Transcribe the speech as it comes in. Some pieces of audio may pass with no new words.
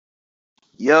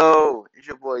Yo, it's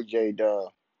your boy J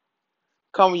Dub.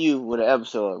 Coming to you with an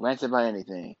episode, ranting about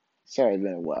anything. Sorry it's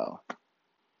been a while.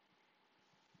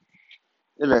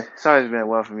 Sorry it's been a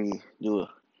while for me to do it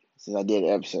since I did the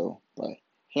episode, but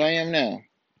here I am now.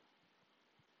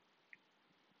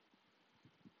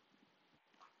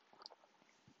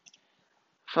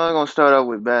 So I'm gonna start out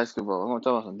with basketball. I'm gonna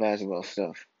talk about some basketball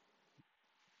stuff.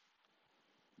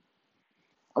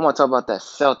 I'm gonna talk about that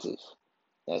Celtics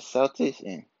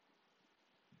and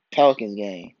Pelicans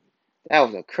game. That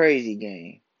was a crazy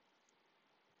game.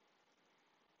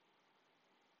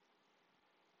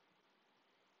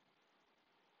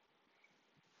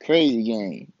 Crazy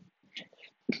game.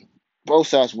 Both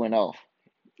sides went off.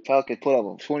 Pelicans put up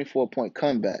a 24-point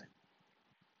comeback.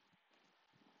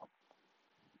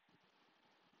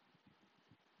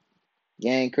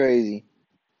 Game crazy.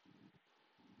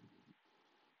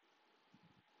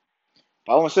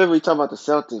 But I want to simply talk about the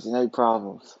Celtics and their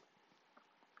problems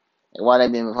and why they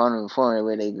been performing the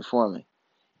way they performing.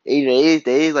 They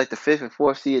is like the fifth and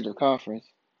fourth seed of the conference,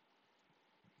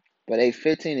 but they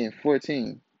 15 and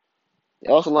 14. They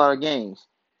lost a lot of games.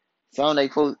 Some they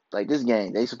close like this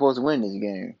game. They supposed to win this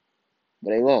game, but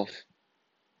they lost.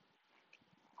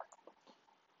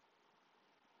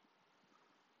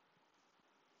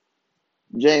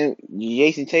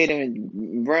 Jason Tatum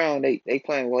and Brown they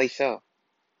playing lights out.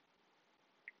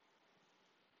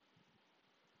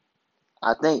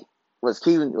 I think what's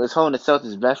holding the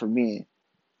Celtics back from being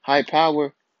high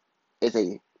power is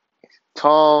a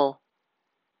tall,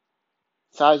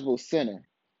 sizable center.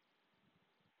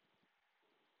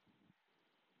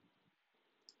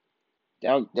 They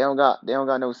don't got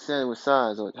no center with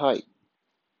size or height.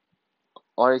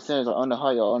 All they centers are under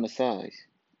height or undersized.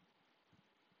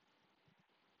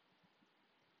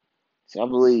 So I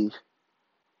believe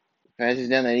Francis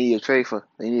them they need a trade for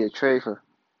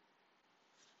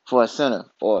a center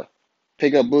or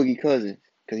pick up Boogie Cousins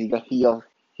because he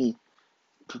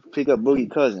pick up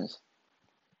Boogie Cousins.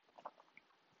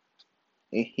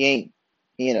 He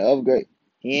ain't an upgrade.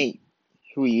 He ain't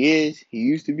who he is. He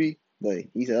used to be, but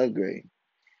he's an upgrade.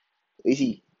 At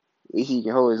least he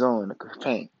can hold his own in the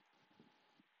paint.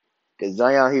 Cause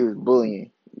Zion he was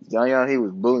bullying. Zion he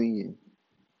was bullying.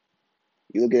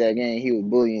 You look at that game, he was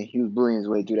bullying. He was bullying his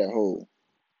way through that hole.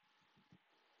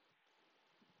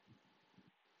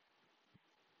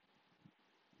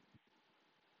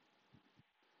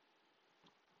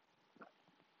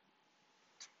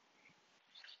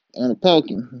 On the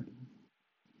Pelican.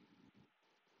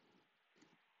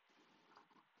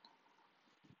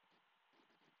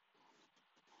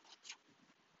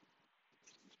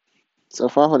 So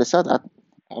far for the Celtics,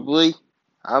 I believe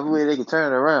I believe they can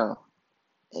turn it around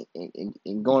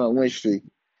and go on a win streak.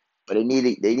 But they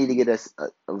need to get a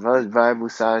very viable,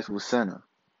 sizable center.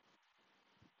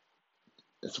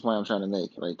 That's the point I'm trying to make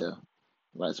right there.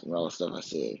 Right, some all the stuff I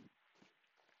said.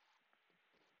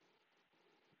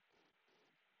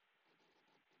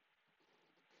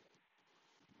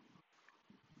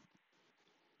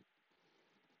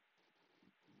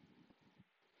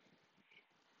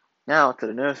 Now to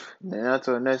the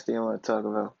next thing I want to talk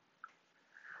about.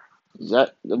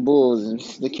 The Bulls and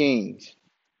the Kings.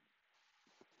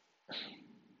 I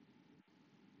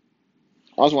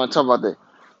also want to talk about the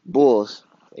Bulls.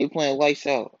 They playing lights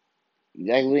out.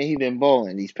 Zach Lavine, he been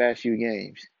balling these past few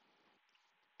games.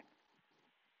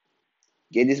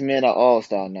 Get this man an All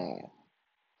Star now.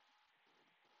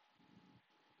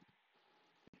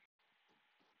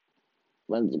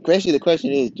 But the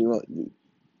question is, do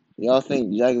y'all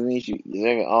think Zach Lavine should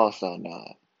deserve an All Star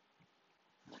now?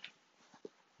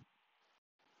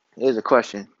 Here's a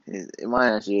question. My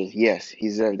answer is yes, he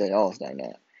deserves that All Star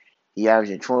now. He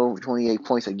averaging 12, 28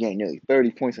 points a game, nearly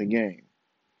 30 points a game.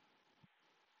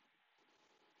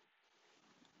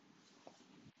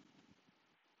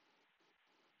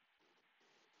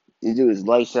 This dude is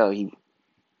lights out. He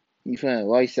playing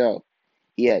lights out.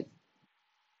 He had at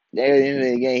the end of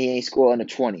the game, he ain't scored under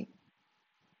 20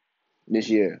 this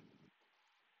year.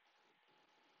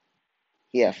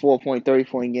 He had 4.30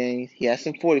 point games. He had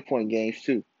some 40 point games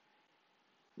too.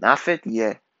 Not 50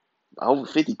 yet. I hope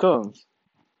 50 comes.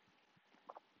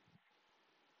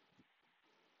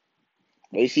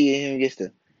 But you see him against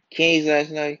the Kings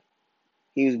last night.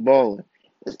 He was balling.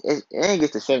 It ain't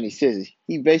against the 76ers.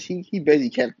 He basically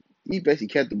kept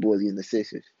the boys against the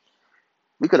Sixers.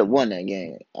 We could have won that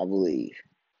game, I believe.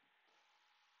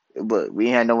 But we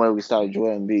had no way we could stop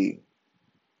Jordan B.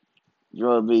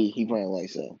 Jordan B. He playing like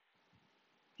so.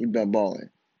 He been balling.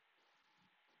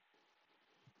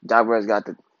 Doc Rivers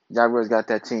got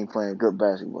that team playing good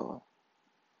basketball.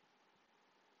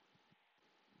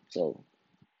 So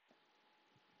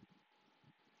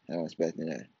I was expecting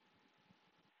that.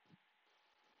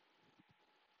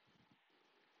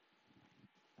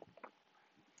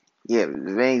 Yeah,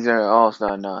 Lavine's are an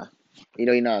all-star now. You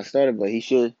know he's not a starter, but he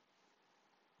should.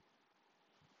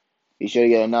 He should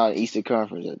get a nod in the Eastern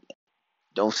Conference.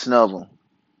 Don't snub him.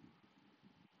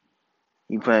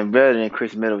 He playing better than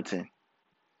Chris Middleton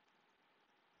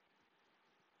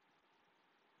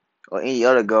or any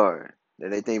other guard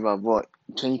that they think about. Boy,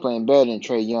 he playing better than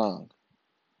Trey Young.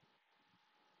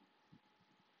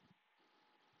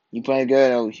 He playing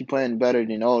good. He playing better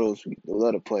than all those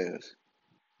other players.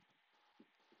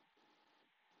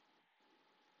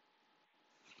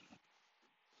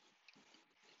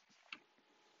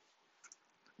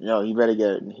 No, he better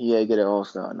get. He gotta get an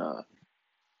all-star nod.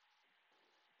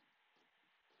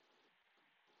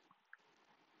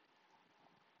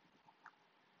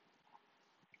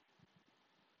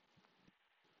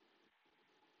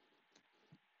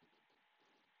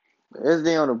 But that's the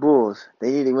thing on the Bulls.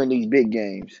 They need to win these big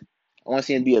games. I want to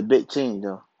see them be a big team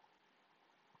though.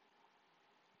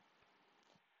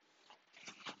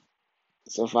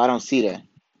 So far, I don't see that.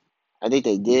 I think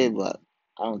they did, but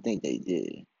I don't think they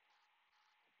did.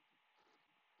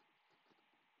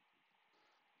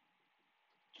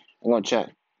 I'm gonna check.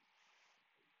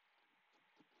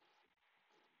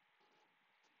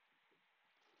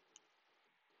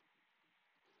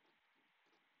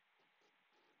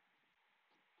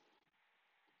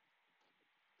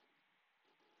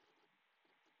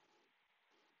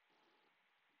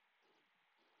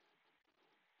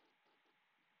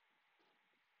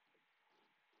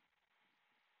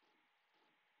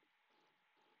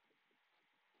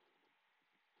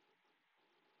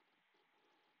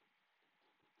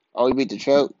 Oh, we beat the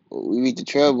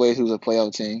Trailblazers, who's a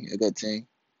playoff team, a good team.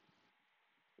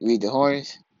 We beat the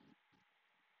Hornets.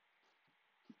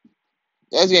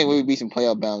 That's a game where we beat some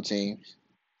playoff bound teams.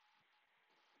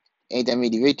 Ain't that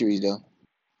many victories though.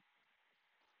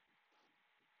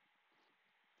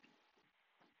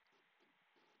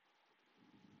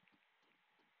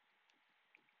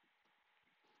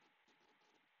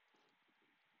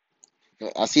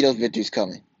 But I see those victories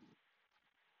coming.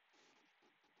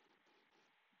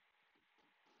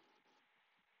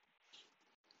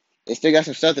 They still got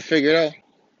some stuff to figure out,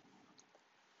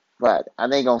 but I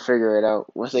think gonna figure it out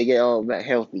once they get all back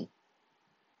healthy.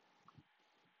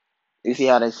 You see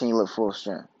how that team look full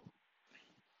strength.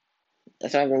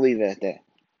 That's how I'm gonna leave it at that.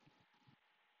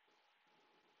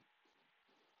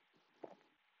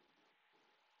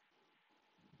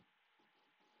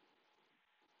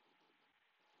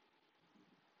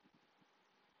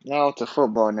 Now to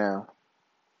football now.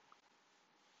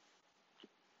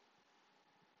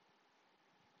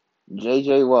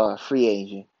 J.J. Watt, free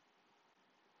agent.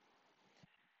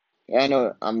 Yeah, I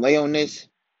know I'm late on this.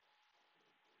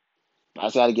 I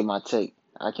just gotta get my take.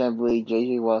 I can't believe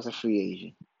J.J. Watt's a free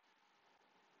agent.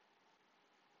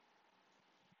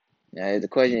 Now the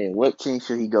question is, what team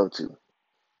should he go to?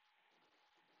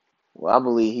 Well, I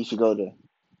believe he should go to.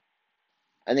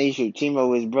 I think he should team up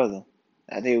with his brother.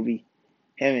 I think it would be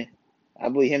him and. I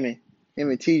believe him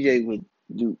and TJ would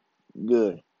do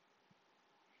good.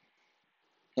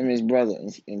 Him and his brother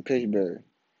in Pittsburgh.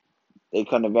 They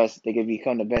become the best. They could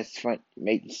become the best front.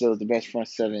 Make themselves the best front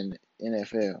seven in the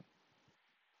NFL.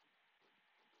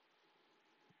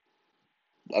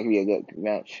 That could be a good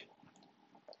match.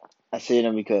 I say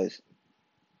them because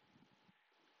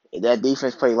if that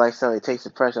defense play lifestyle, it takes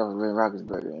the pressure off of Ben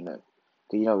Roethlisberger and that.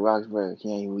 Cause you know Roethlisberger,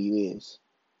 he ain't who he is.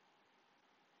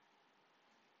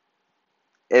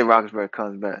 If Roethlisberger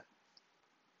comes back,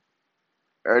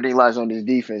 everything lies on this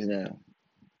defense now.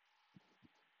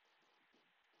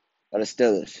 Of the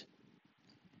Steelers,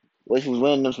 which was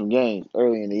winning them some games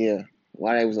early in the year.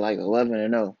 Why they was like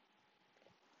 11-0.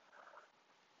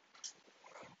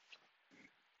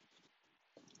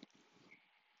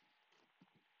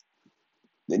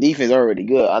 The defense already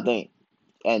good, I think.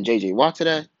 And J.J. Watt to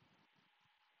that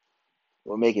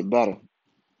will make it better.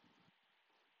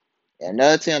 And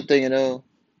another team I'm thinking of,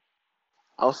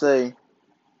 I'll say,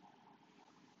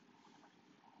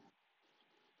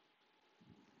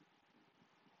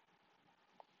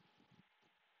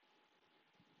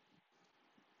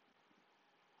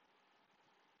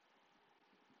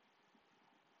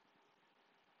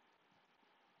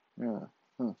 hmm,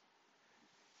 hmm.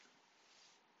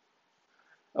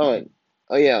 Oh,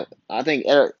 oh yeah, I think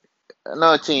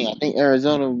another team. I think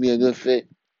Arizona would be a good fit.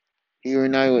 He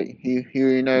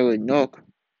reunited with Knock,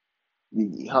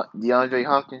 DeAndre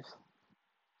Hopkins.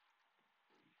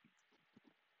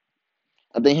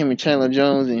 I think him and Chandler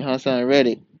Jones and Hassan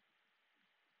Reddick.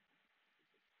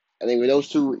 I think with those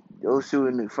two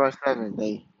in the front seven,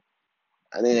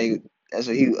 I think That's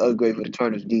a huge upgrade for the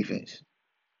Cardinals defense.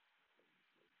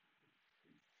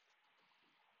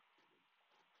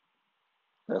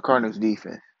 The Cardinals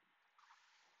defense.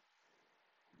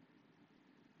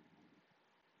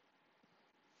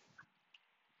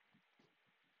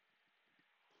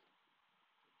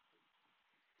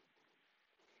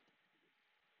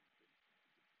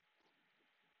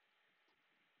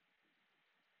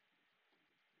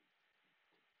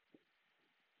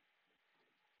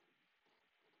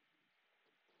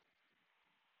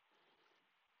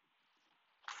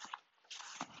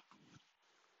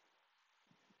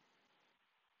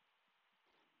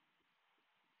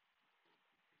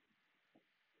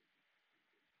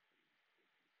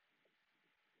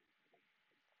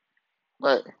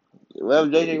 But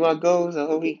wherever J.J Watt goes, I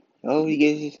hope he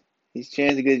gets his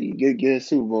chance to get a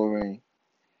Super Bowl ring.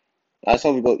 I just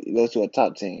hope he goes to a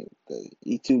top team because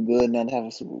he's too good not to have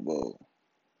a Super Bowl.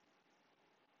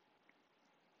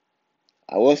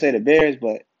 I will say the Bears,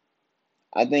 but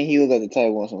I think he looks like the type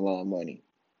who wants a lot of money.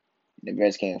 The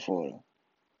Bears can't afford him.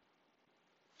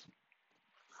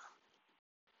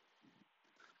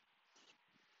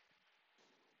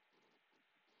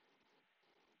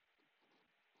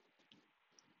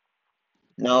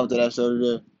 Now after that soda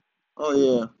there. Oh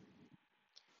yeah,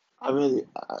 I really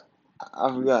I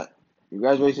forgot.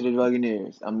 Congratulations to the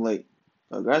Buccaneers. I'm late.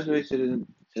 Congratulations to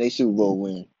their Super Bowl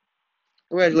win.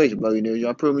 Congratulations, Buccaneers.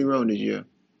 Y'all proved me wrong this year.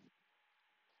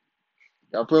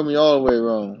 Y'all proved me all the way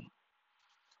wrong.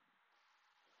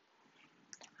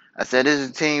 I said this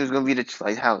is a team who's gonna be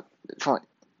like how the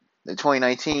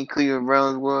 2019 Cleveland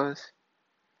Browns was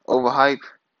overhyped,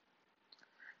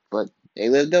 but they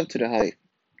lived up to the hype.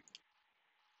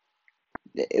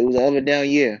 It was an up and down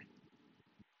year.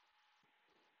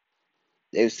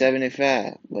 They were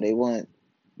 7-5, but they won.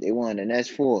 They won the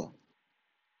next four.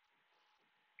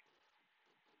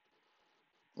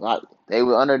 Like they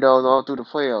were underdogs all through the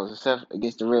playoffs, except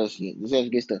against the Redskins, except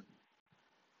against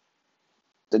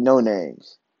the no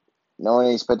names. No one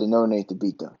expected no names to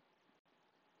beat them.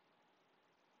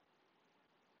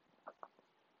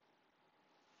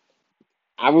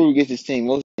 I root against this team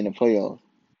mostly in the playoffs.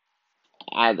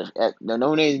 The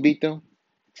no names beat them.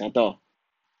 I thought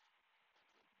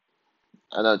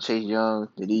I thought Chase Young,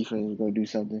 the defense was gonna do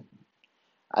something.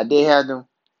 I did have them.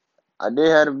 I did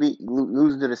have them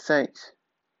losing to the Saints,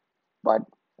 but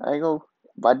I ain't go.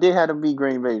 But I did have them beat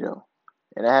Green Bay though,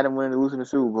 and I had them win losing the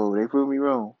Super Bowl. They proved me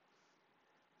wrong.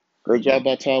 Great job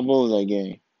by Todd Bowles that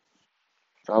game.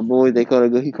 Todd Bowles, they called a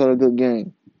good. He called a good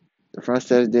game. The front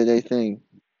seven did their thing.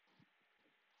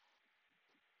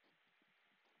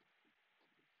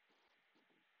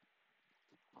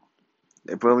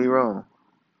 They proved me wrong.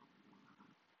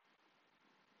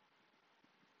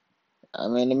 I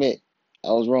mean, admit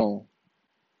I was wrong.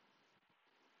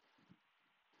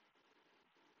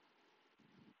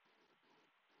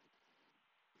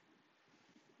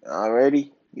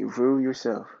 Already, you proved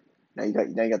yourself. Now you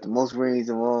got the most rings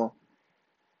of all.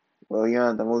 Well, you're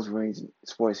not the most rings in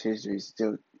sports history. It's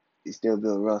still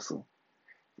Bill Russell,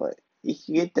 but he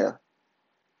can get there.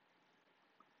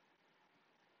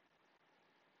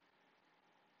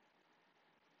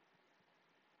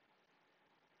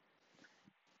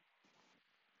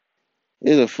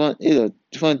 It's a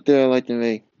fun thrill I like to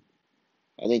make.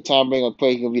 I think Tom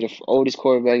Brady gonna be the oldest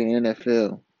quarterback in the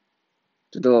NFL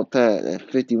to throw a pass at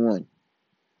 51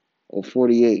 or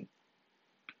 48.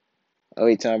 I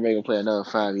think Tom Brady gonna play another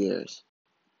 5 years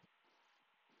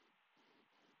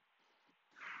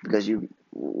because you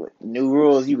new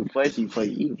rules you can play. You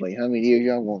can play how many years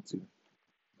y'all want to.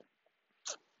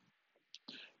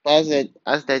 I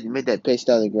said made that pitch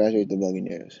style to graduate the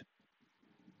Buccaneers.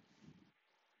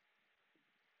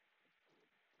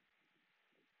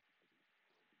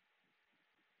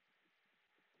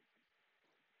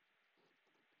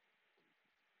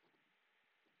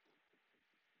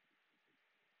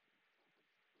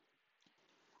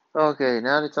 Okay,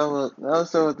 now let's talk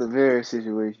about the Bears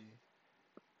situation.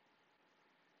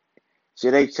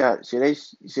 Should they try? Should they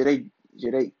should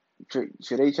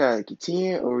they try to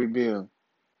continue or rebuild?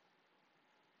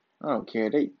 I don't care.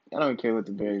 I don't care what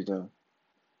the Bears do.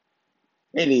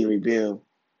 They need to rebuild.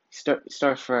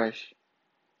 Start fresh.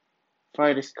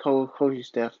 Fire this coaching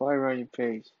staff. Fire Ryan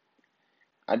Pace.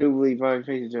 I do believe Ryan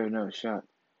Pace deserves another shot,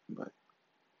 but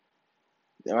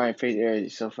the Ryan Pace era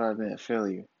is so far been a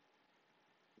failure.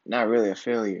 Not really a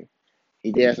failure.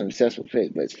 He did have some successful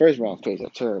picks, but his first round picks are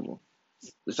terrible.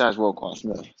 Besides Roquan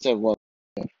Smith, except Roquan.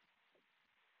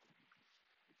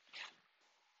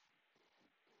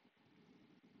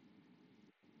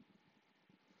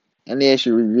 And they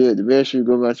should rebuild. The Bears should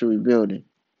go back to rebuilding.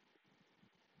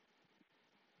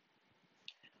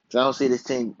 'Cause I don't see this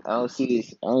team. I don't see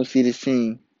this. I don't see this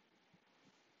team.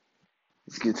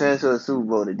 It's contending to a Super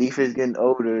Bowl. The defense getting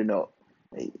older.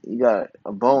 You got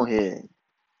a bonehead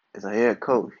as a head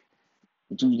coach.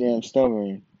 He's too damn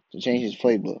stubborn to change his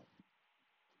playbook.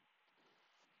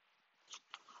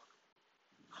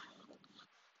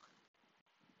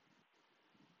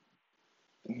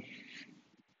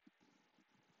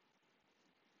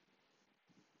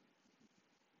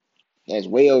 That's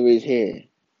way over his head.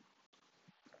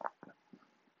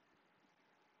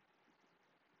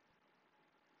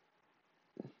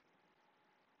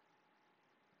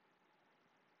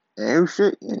 And who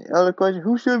should? And the other question: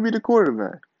 who should be the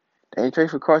quarterback? They ain't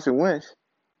trade for Carson Wentz.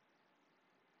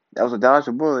 That was a dodge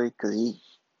bully because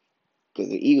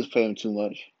the Eagles paid him too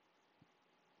much.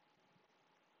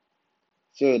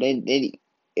 So they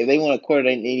if they want a quarter,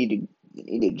 they need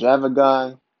to drive a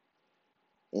guy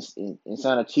and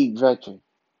sign a cheap veteran.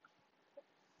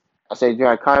 I say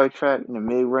drive Kyle Track in the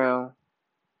mid round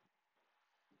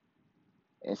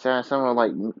and sign someone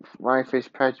like Ryan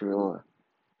Fitzpatrick or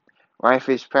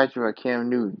Cam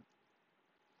Newton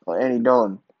or Andy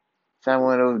Dalton. Sign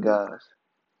one of those guys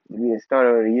to be the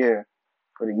starter of the year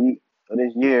for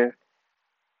this year.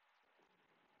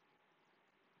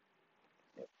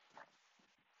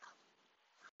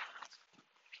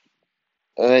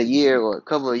 Or that year or a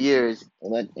couple of years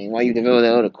and while you develop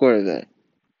that other quarterback.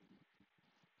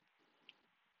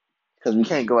 Because we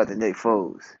can't go after Nick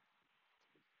Foles.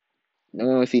 No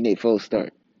one wants to see Nick Foles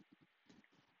start.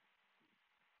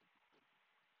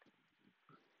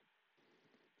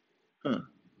 Huh.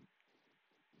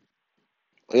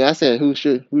 Yeah, I said who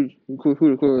the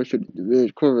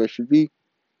quarterback should be.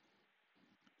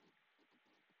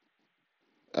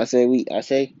 I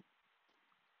say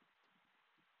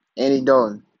Andy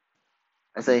Dalton.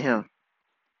 I say him.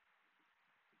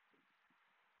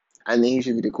 I think he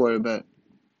should be the quarterback.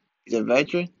 He's a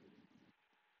veteran.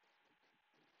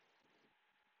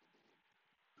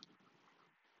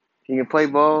 He can play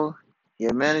ball.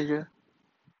 He's a manager.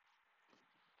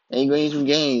 And he win some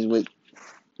games with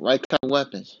right kind of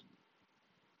weapons.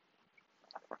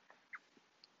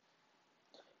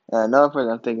 Another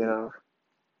person I'm thinking of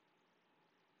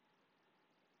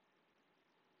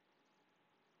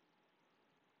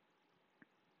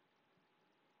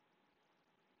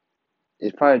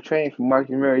is probably training for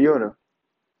Marcus Mariota.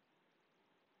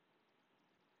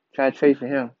 Try to trade for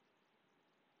him.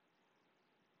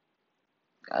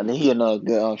 I think he another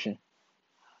good option.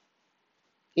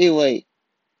 Anyway,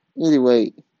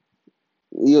 anyway,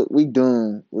 we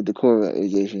done with the quarterback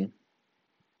position.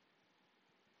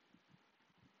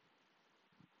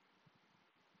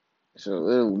 So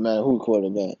it don't matter who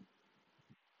quarterback.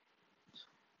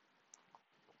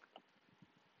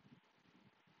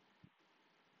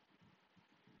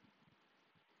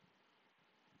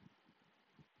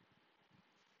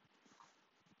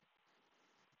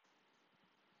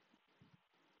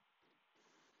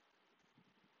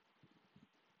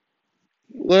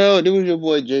 Well, this was your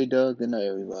boy J Dub. Good night,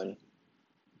 everybody.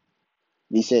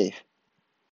 Be safe.